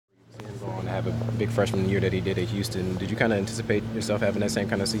have a big freshman year that he did at Houston. Did you kind of anticipate yourself having that same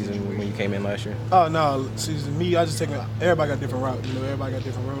kind of season when you came in last year? Oh no, season me. I just take everybody got different route. Everybody got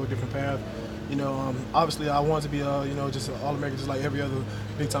different road, different path. Obviously I wanted to be just an All-American, just like every other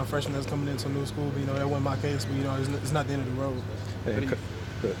big-time freshman that's coming into a new school. But that wasn't my case. But it's not the end of the road.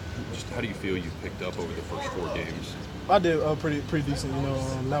 Just how do you feel you picked up over the first 4 games? I did pretty decent.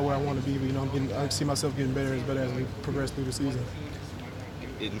 Not where I want to be, but I see myself getting better as we progress through the season.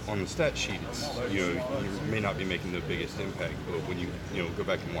 On the stat sheet, you may not be making the biggest impact, but when you go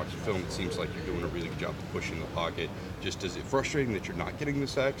back and watch the film, it seems like you're doing a really good job of pushing the pocket. Just is it frustrating that you're not getting the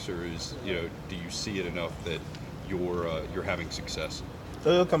sacks, or do you see it enough that you're having success?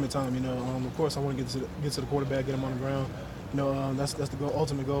 It'll come in time. Of course, I want to get to the quarterback, get him on the ground. That's the goal,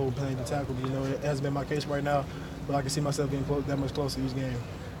 ultimate goal of playing the tackle. But, it hasn't been my case right now, but I can see myself getting that much closer each game.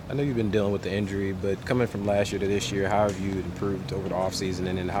 I know you've been dealing with the injury, but coming from last year to this year, how have you improved over the offseason,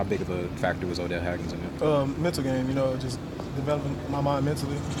 and then how big of a factor was Odell Haggins in it? Mental game, just developing my mind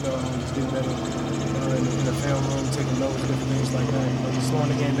mentally, just getting better in the film room, taking notes, different things like that, just slowing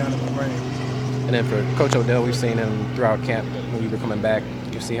the game down in my brain. And then for Coach Odell, we've seen him throughout camp when you were coming back.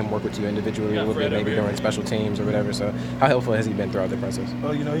 You see him work with you individually a little bit, maybe during special teams or whatever. So how helpful has he been throughout the process?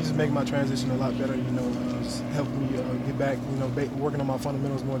 He's just making my transition a lot better, just helping me get back, working on my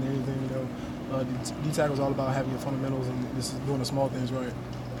fundamentals more than anything, D tackle is all about having your fundamentals and just doing the small things right.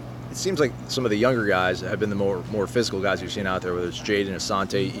 It seems like some of the younger guys have been the more physical guys you've seen out there, whether it's Jaden,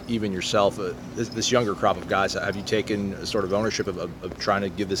 Asante, even yourself. This younger crop of guys, have you taken sort of ownership of trying to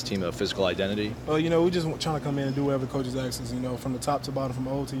give this team a physical identity? We just trying to come in and do whatever the coaches ask us, from the top to bottom, from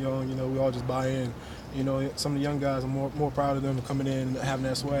old to young, we all just buy in. Some of the young guys, I'm more proud of them coming in and having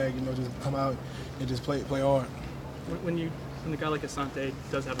that swag, just come out and just play hard. When a guy like Asante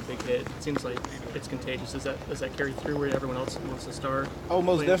does have a big hit, it seems like it's contagious. Does that carry through where everyone else wants to start? Oh,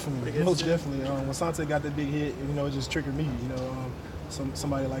 most definitely. When Asante got that big hit, it just triggered me.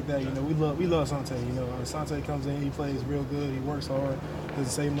 Somebody like that. We love Asante. Asante comes in, he plays real good, he works hard, doesn't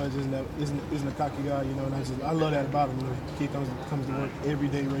say much, isn't a cocky guy. And I love that about him. He comes to work every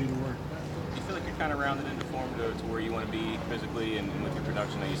day, ready to work. Do you feel like you're kind of rounded into form to where you want to be physically and with your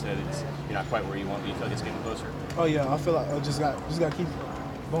production? That you said you're not quite where you want to be. You feel like it's getting closer? Oh yeah, I feel like I just got to keep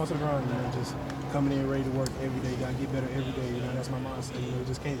going to the ground. Just coming in ready to work every day. Got to get better every day. That's my mindset.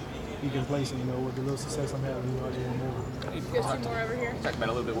 Just can't be complacent. With the little success I'm having, I just want more. Get some more over here. Talk about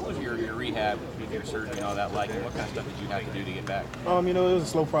a little bit. What was your rehab, your surgery, and all that like, and what kind of stuff did you have to do to get back? It was a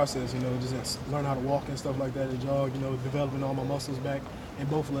slow process. Just learn how to walk and stuff like that, and jog. Developing all my muscles back in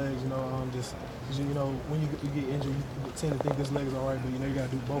both legs. When you get injured, you tend to think this leg is all right, but you got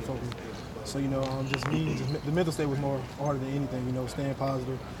to do both of them. So the mental state was more harder than anything. Staying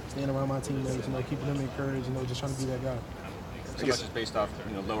positive, staying around my teammates, keeping them encouraged. Just trying to be that guy. So much is based off,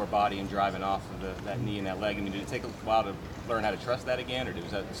 lower body and driving off of that knee and that leg. Did it take a while to learn how to trust that again, or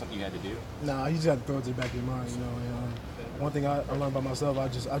was that something you had to do? Nah, you just have to throw it to the back of your mind. One thing I learned about myself, I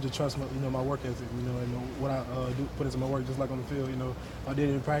just trust my work ethic. And what I do put into my work, just like on the field. If I did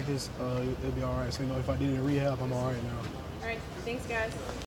it in practice, it'll be all right. So if I did it in rehab, I'm all right now. All right, thanks guys.